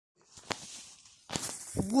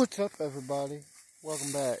What's up, everybody?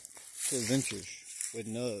 Welcome back to Adventures with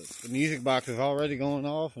Nugs. The music box is already going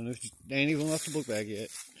off, and they ain't even left the book bag yet.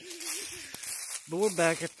 But we're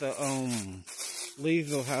back at the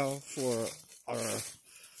Leesville house for our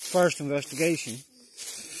first investigation.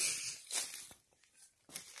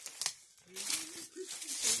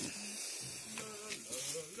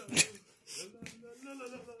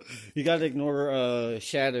 You gotta ignore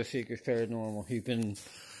Shadow Seeker's Paranormal. He's been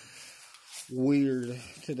weird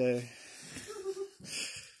today.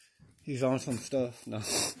 He's on some stuff. No.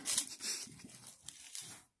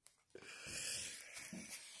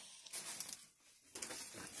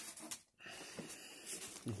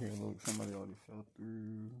 Here, look, somebody already fell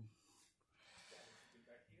through.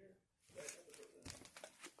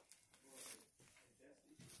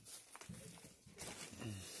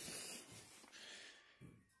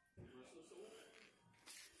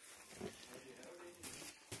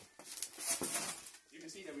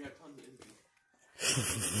 See that we have tons of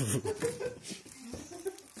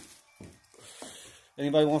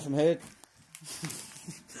Anybody want some head?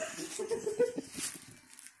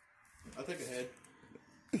 I'll take a head.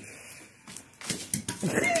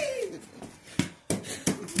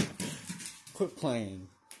 Quit playing.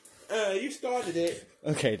 You started it.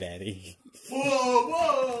 Okay, Daddy. Whoa,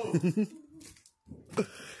 whoa!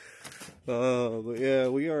 But yeah,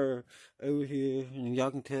 we are over here, and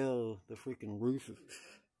y'all can tell the freaking roof is...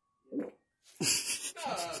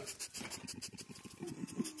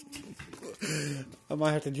 I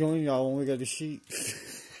might have to join y'all when we go to sheep. Oh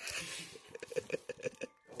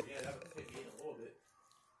yeah, that would fit me in a little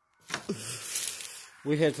bit.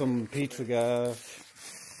 We had some pizza, guys.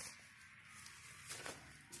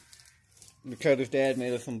 Dakota's dad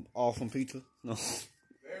made us some awesome pizza. No.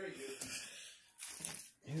 Very good.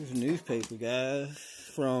 Here's a newspaper, guys,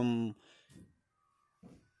 from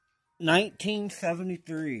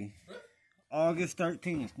 1973. What? August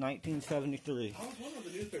 13th, 1973. I was wondering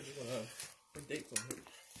if the newspaper's gonna have dates on here.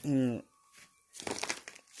 Yeah.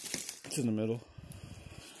 It's in the middle.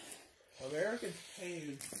 Americans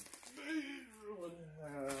paid. What's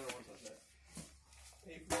that?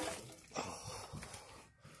 Paid for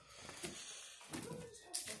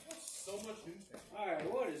so much newspaper. Alright,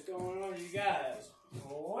 what is going on, you guys?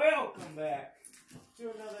 Welcome back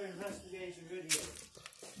to another investigation video.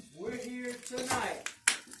 We're here tonight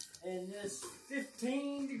in this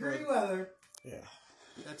 15-degree weather Yeah.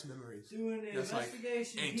 That's memories. doing an That's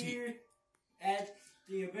investigation like here at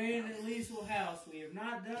the abandoned Leesville house. We have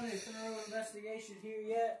not done a thorough investigation here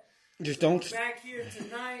yet. Just We're don't... back here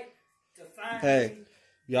tonight to find Hey,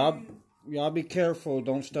 y'all be careful.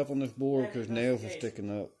 Don't step on this board because nails are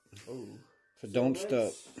sticking up. Oh. So don't let's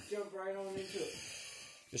step. jump right on into it.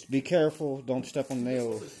 Just be careful. Don't step on This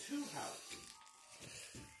nails. was a tube house.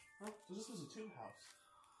 Huh? So this was a tube house.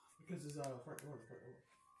 Because it's front door. Okay.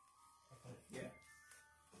 Yeah.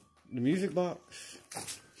 The music box.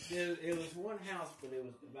 It was one house, but it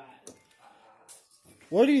was divided.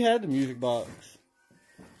 Where do you have the music box?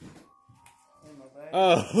 In my bag.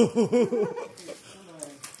 Oh.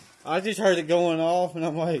 I just heard it going off, and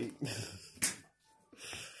I'm like...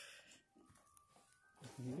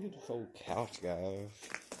 Look at this old couch, guys.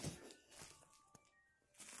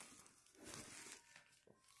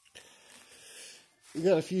 We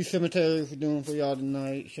got a few cemeteries we're doing for y'all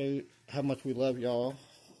tonight. Show you how much we love y'all.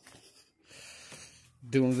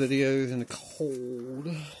 Doing videos in the cold.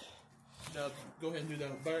 Now go ahead and do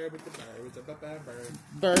that. Bird with the bird with the bird.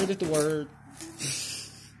 Bird is the word.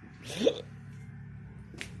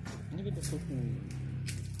 Look at the fucking...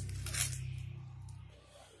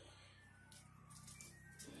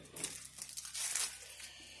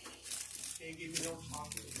 Can't give me no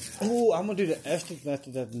chocolate. Oh, I'm gonna do the estimate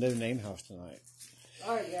method at the No Name House tonight.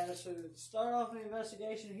 Alright guys, so to start off the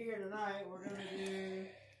investigation here tonight, we're going to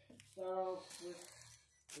start off with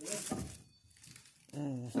the list.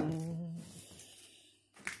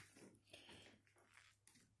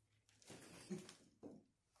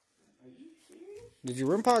 Did your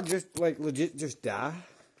REM pod just, like, legit just die?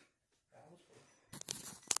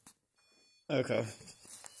 Okay.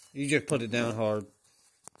 You just put it down hard.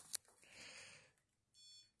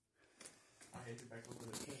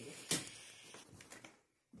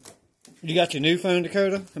 You got your new phone,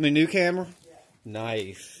 Dakota? I mean, new camera? Yeah.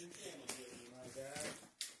 Nice.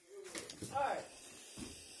 Alright.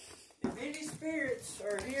 If any spirits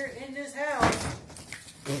are here in this house,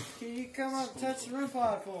 can you come up and touch the REM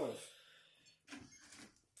pod for us?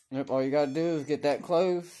 Yep, all you gotta do is get that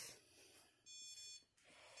close.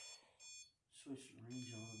 Switch the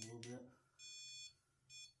range on a little bit.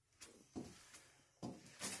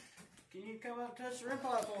 Can you come up and touch the REM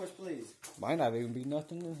pod for us, please? Might not even be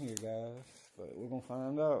nothing in here, guys. But we're going to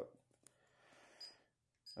find out.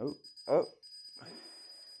 Oh.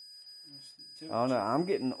 I don't know. I'm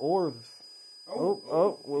getting orbs.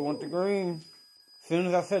 Oh, we want the green. As soon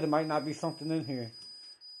as I said it might not be something in here.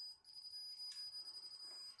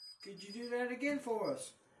 Could you do that again for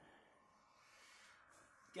us?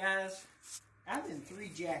 Guys, I'm in 3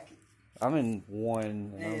 jackets. I'm in 1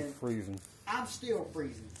 and I'm freezing. I'm still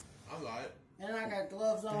freezing. I'm all right. And I got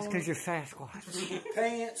gloves on. That's because you're Sasquatch.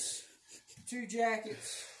 Pants, 2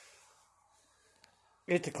 jackets.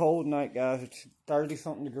 It's a cold night, guys. It's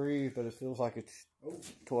 30-something degrees, but it feels like it's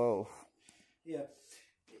 12. Yeah.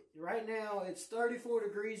 Right now, it's 34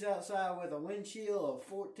 degrees outside with a wind chill of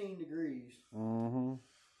 14 degrees. Mm-hmm.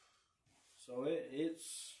 So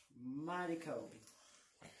it's mighty cold.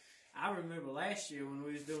 I remember last year when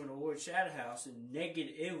we was doing the Ward Shadow House, and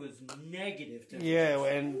it was negative temperature. Yeah,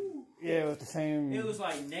 and it was the same. It was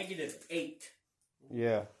like -8.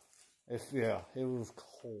 Yeah. It was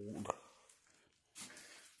cold.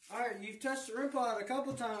 All right, you've touched the REM pod a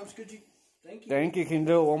couple times. Could you? Thank you. Think you can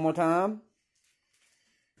do it one more time?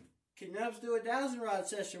 Can Nubs do a dowsing rod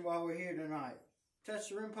session while we're here tonight? Touch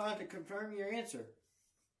the REM pod to confirm your answer.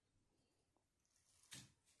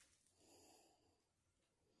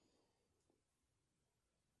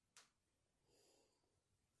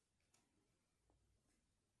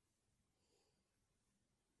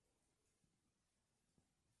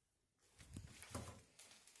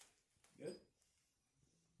 Good.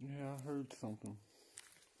 Yeah, I heard something.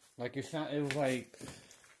 Like it was like,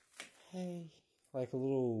 hey, like a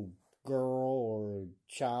little girl or a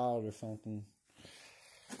child or something.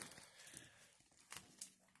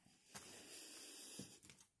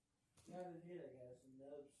 I didn't hear that, guys.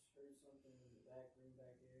 Nubs heard something in the back room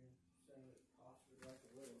back there, sounded possibly like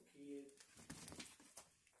a little kid.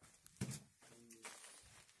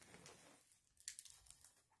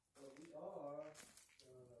 But we are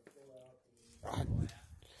pull out the.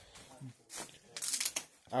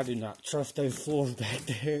 I do not trust those floors back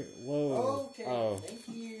there. Whoa. Okay. Oh. Thank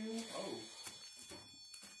you.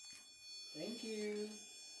 Thank you.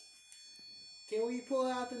 Can we pull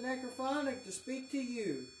out the necrophonic to speak to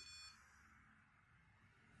you?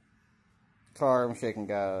 Sorry, I'm shaking,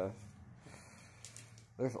 guys.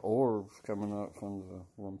 There's orbs coming up from the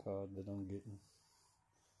REM pod that I'm getting.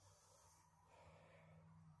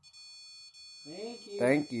 Thank you.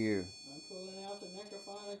 Thank you. I'm pulling out the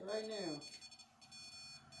necrophonic right now.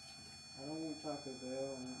 I don't want Taco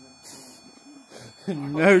Bell.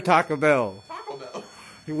 No Taco Bell. Taco Bell.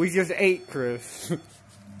 We just ate, Chris.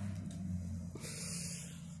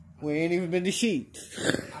 We ain't even been to Sheets.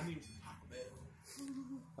 I need Taco Bell.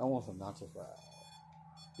 I want some nacho fries.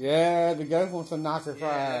 Yeah, the guys want some nacho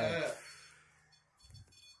fries.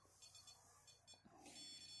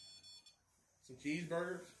 Some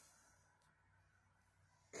cheeseburgers.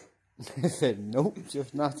 They said, nope,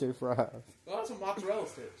 just nacho fries. Well, that's some mozzarella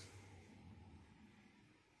sticks.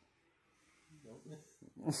 Nope.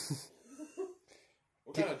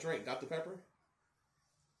 What kind of drink? Dr. Pepper?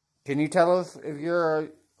 Can you tell us if you're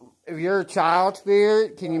a child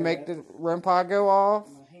spirit? Can you make the REM pod go off?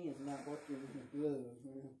 My hand's not working with the glove.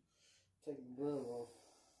 Take the glove off.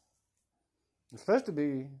 You're supposed to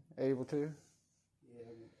be able to.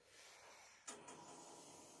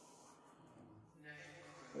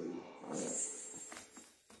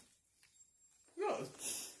 No.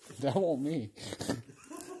 That won't me.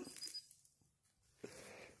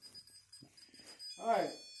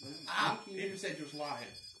 Alright. He just said you was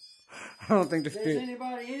lying. I don't think the If there's spirit.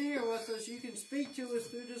 anybody in here with us, you can speak to us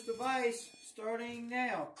through this device starting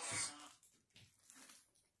now.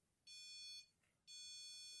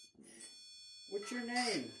 What's your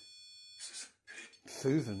name?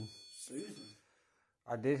 Susan. Susan.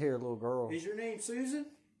 I did hear a little girl. Is your name Susan?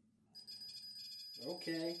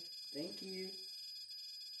 Okay. Thank you.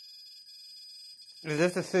 Is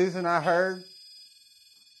this the Susan I heard?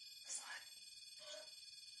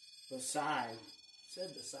 Beside.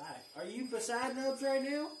 Said beside. Are you beside Nubs right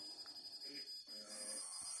now?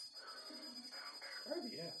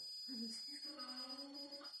 Maybe, yeah.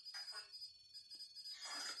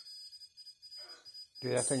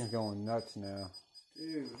 Dude, that thing's going nuts now.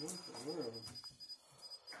 Dude, what the world?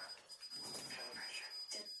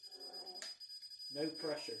 No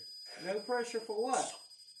pressure. No pressure for what?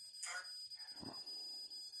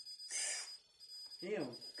 Him.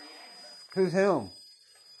 Who's him?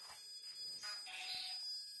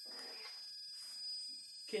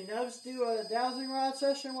 Can Nubs do a dowsing rod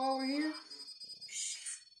session while we're here?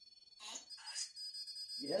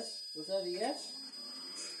 Yes? Was that a yes?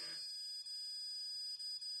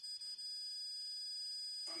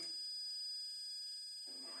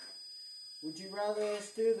 Would you rather us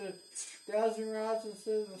do the dowsing rods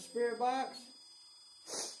instead of the spirit box?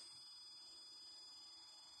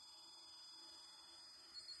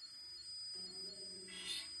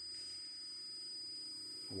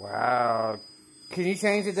 Wow. Can you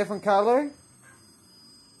change a different color?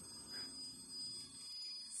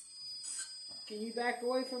 Can you back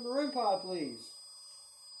away from the room pod, please?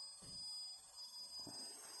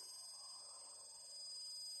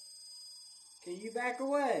 Can you back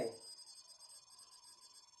away?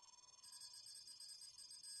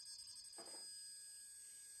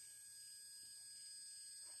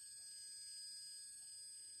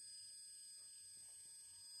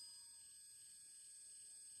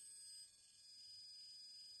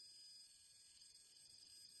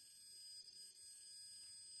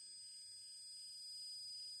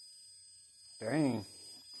 Dang.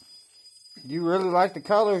 You really like the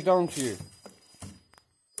colors, don't you?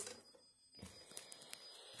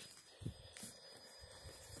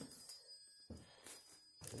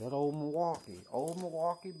 That old Milwaukee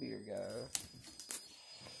beer guy.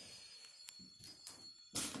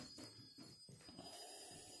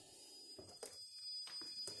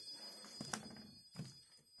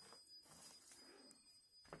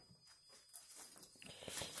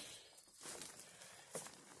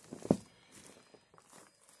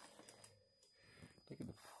 Look at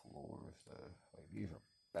the floors, though. Like, these are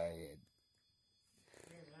bad.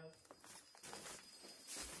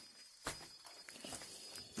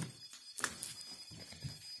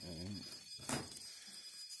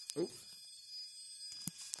 Oh.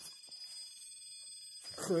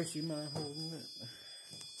 Chris, you mind holding it?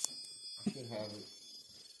 I should have it.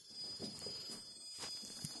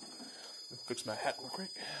 Fix my hat real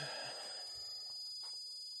quick.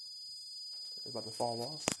 It's about to fall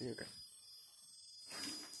off. Here, okay.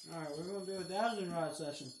 Alright, we're going to do a dowsing rod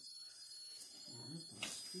session.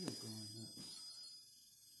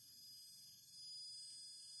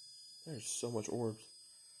 There's so much orbs.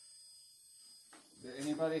 Did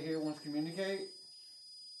anybody here want to communicate?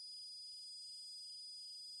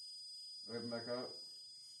 Open back up.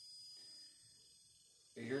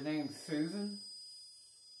 Is your name Susan?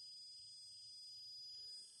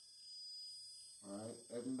 Alright,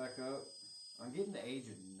 open back up. I'm getting the age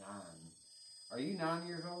of 9. Are you 9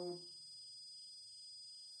 years old?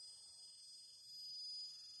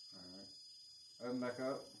 Alright. Open back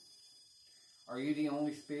up. Are you the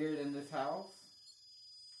only spirit in this house?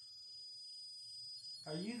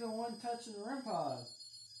 Are you the one touching the REM pod?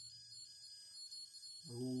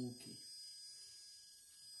 Okay.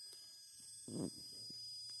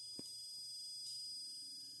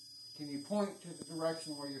 Can you point to the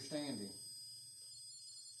direction where you're standing?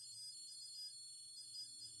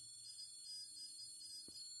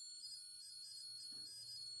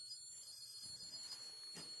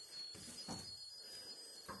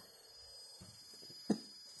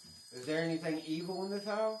 Is there anything evil in this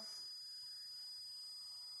house?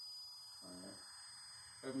 Alright.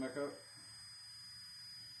 Open back up.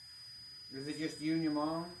 Is it just you and your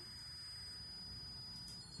mom?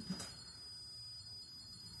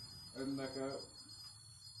 Open back up.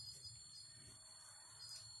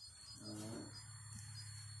 Alright.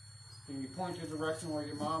 Can you point to the direction where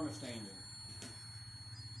your mom is standing?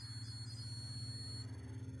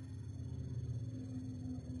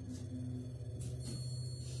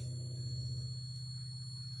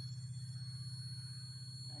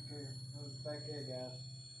 Back there, guys.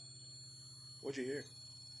 What'd you hear?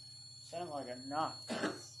 Sounded like a knock.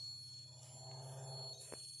 There's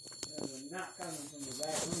a knock coming from the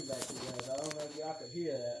back room back there, guys. I don't know if y'all could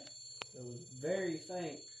hear that. It was very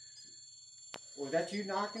faint. Was that you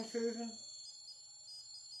knocking, Susan?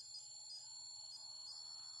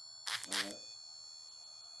 Alright.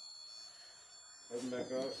 Open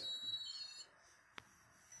back up.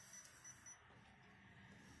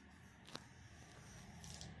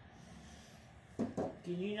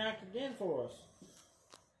 Can you knock again for us?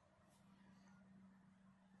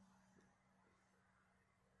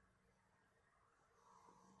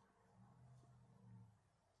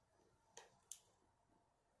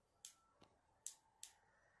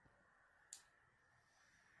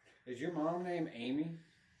 Is your mom named Amy?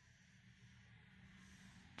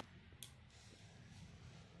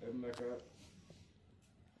 Open back up.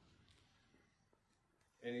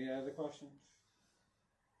 Any other questions?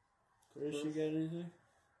 Chris, you got anything?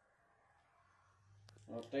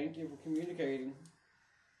 Well, thank you for communicating.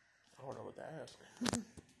 I don't know what to ask.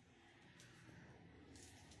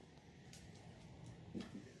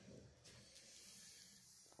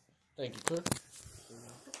 Thank you, Chris.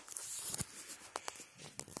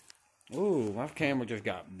 Ooh, my camera just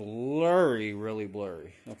got blurry, really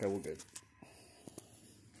blurry. Okay, we're good.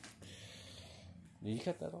 Did you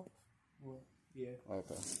cut that off? What? Yeah.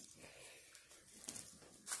 Okay.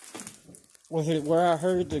 Was it where I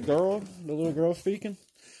heard the little girl speaking? I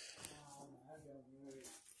don't know. It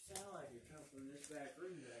sounded like it come from this back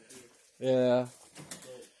room back here. Yeah.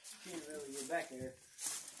 But you can't really get back there.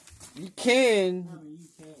 You can. I mean, you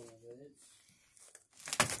can, but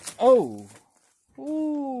it's... Oh.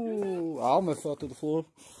 Ooh. I almost fell to the floor.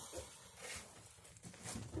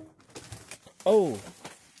 Oh.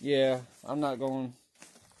 Yeah. I'm not going.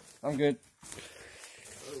 I'm good.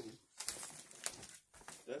 Oh.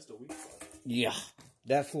 That's the weak spot. Yeah.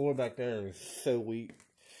 That floor back there is so weak.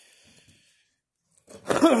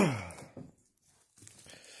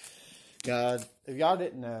 God, if y'all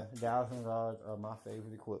didn't know, dowsing rods are my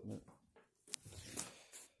favorite equipment.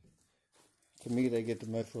 To me, they get the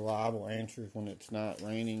most reliable answers when it's not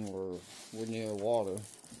raining or we're near water.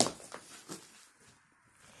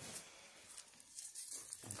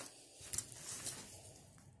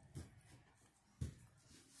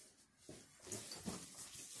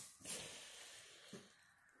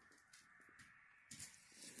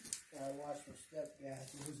 I watched my step,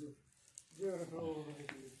 guys. It was a beautiful.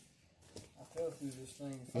 I fell through this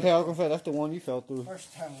thing. Yeah, I was gonna say that's the one you fell through.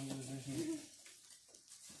 First time I was in here.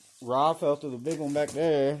 Rob fell through the big one back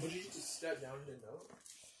there. Would you just step down and didn't know it?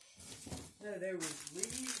 No, there was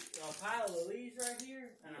leaves, a pile of leaves right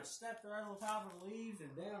here, and I stepped right on top of the leaves,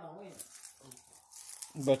 and down I went.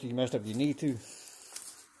 But you messed up your knee too.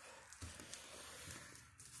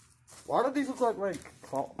 Why do these look like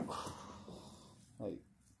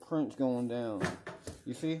prints going down?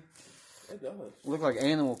 You see? It does. Look like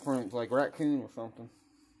animal prints, like raccoon or something.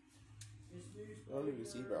 I don't even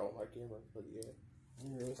see bro on my camera, but yeah.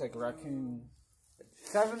 Yeah, it looks like a raccoon.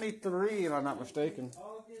 73, if I'm not mistaken.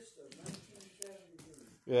 August of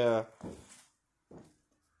 1973. Yeah.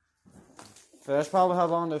 So that's probably how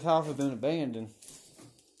long this house has been abandoned.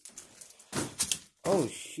 Oh,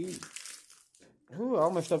 shoot. Ooh, I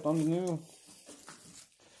almost stepped on the new.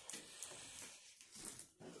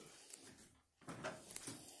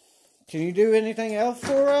 Can you do anything else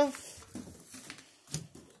for us?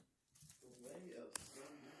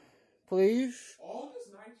 Please?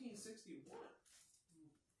 August 1961.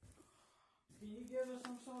 Can you give us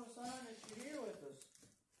some sort of sign that you're here with us?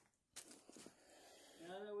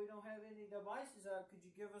 Now that we don't have any devices out, could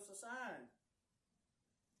you give us a sign?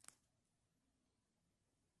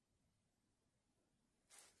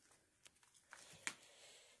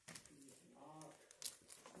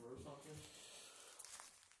 Or something.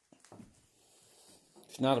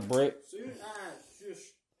 It's not a brick. Soon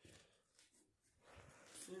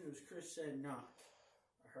as Chris said knock,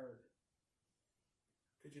 I heard it.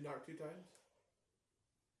 Could you knock 2 times?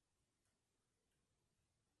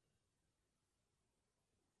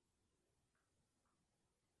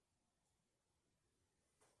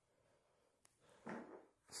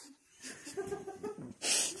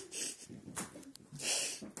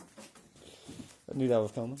 I knew that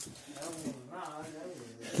was coming. That was not,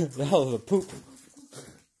 that was That was a poop.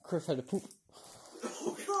 Chris had to poop.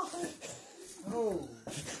 Oh, God. Oh.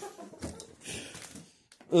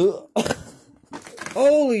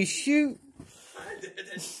 Holy shoot!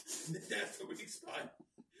 That's the weak spot.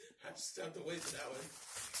 I just stepped away from that one.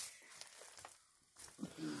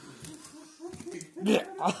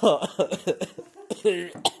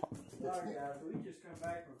 Sorry guys, we just come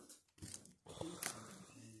back from...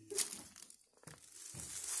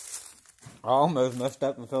 I almost messed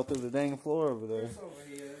up and fell through the dang floor over there. Chris over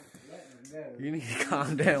here, letting him go. You need to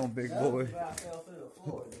calm down, big That boy. was about fell through the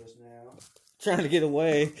floor just now. Trying to get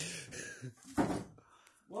away.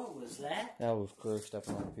 What was that? That was Chris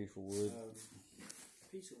stepping on a piece of wood.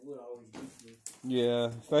 Piece of wood always beats me. Yeah,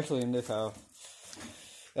 especially in this house.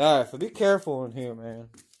 Alright, so be careful in here, man.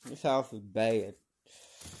 This house is bad.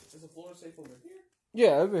 Is the floor safe over here?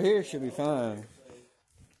 Yeah, over here should be fine.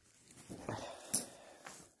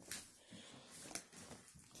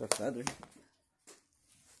 It's a feather.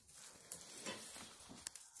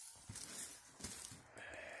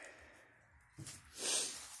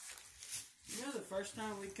 You know the first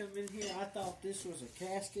time we come in here, I thought this was a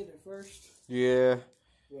casket at first. Yeah.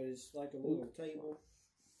 But it's like a little table.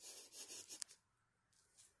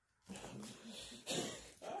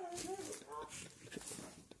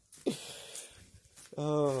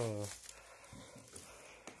 Oh.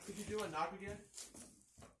 Could you do a knock again?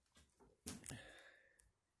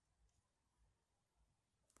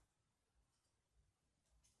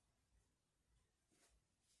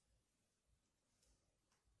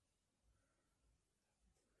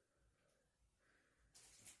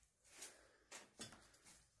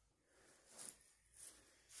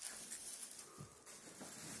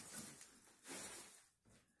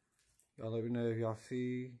 Y'all let me know if y'all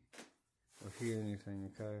see or hear anything,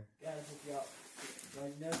 okay? Guys, if y'all,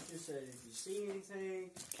 like Nuff just said, if you see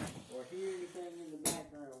anything or hear anything in the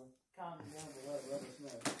background, comment down below, let us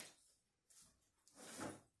know.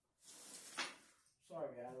 Sorry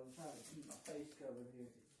guys, I'm trying to keep my face covered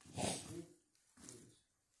here.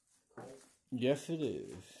 Yes, it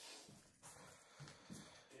is.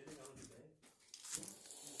 I don't know.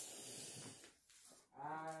 I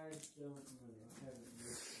haven't looked.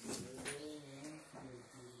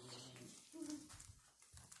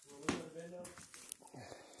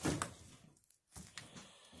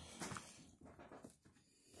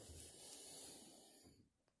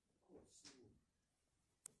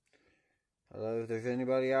 Hello, if there's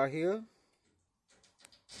anybody out here.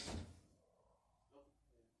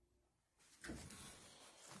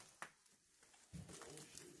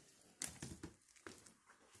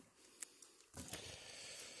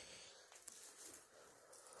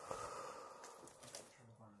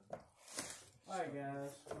 Alright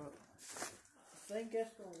guys, I think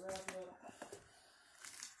that's going to wrap up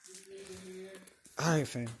this video here. Alright,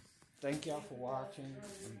 fam. Thank y'all for watching.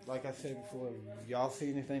 Like I said before, if y'all see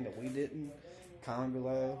anything that we didn't, comment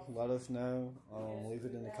below, let us know. Leave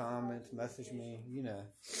it in the comments, message me, you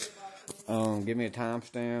know. Give me a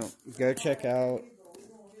timestamp. Go check out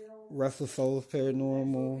Restless Souls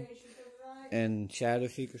Paranormal and Shadow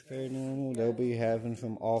Seekers Paranormal. They'll be having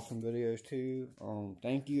some awesome videos too.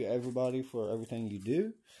 Thank you everybody for everything you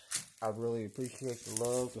do. I really appreciate the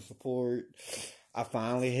love, the support. I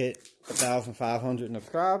finally hit 1,500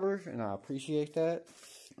 subscribers, and I appreciate that.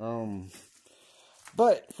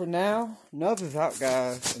 But for now, Nubs is out,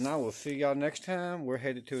 guys, and I will see y'all next time. We're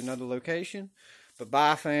headed to another location. But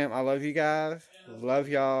bye, fam. I love you guys. Love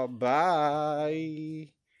y'all. Bye.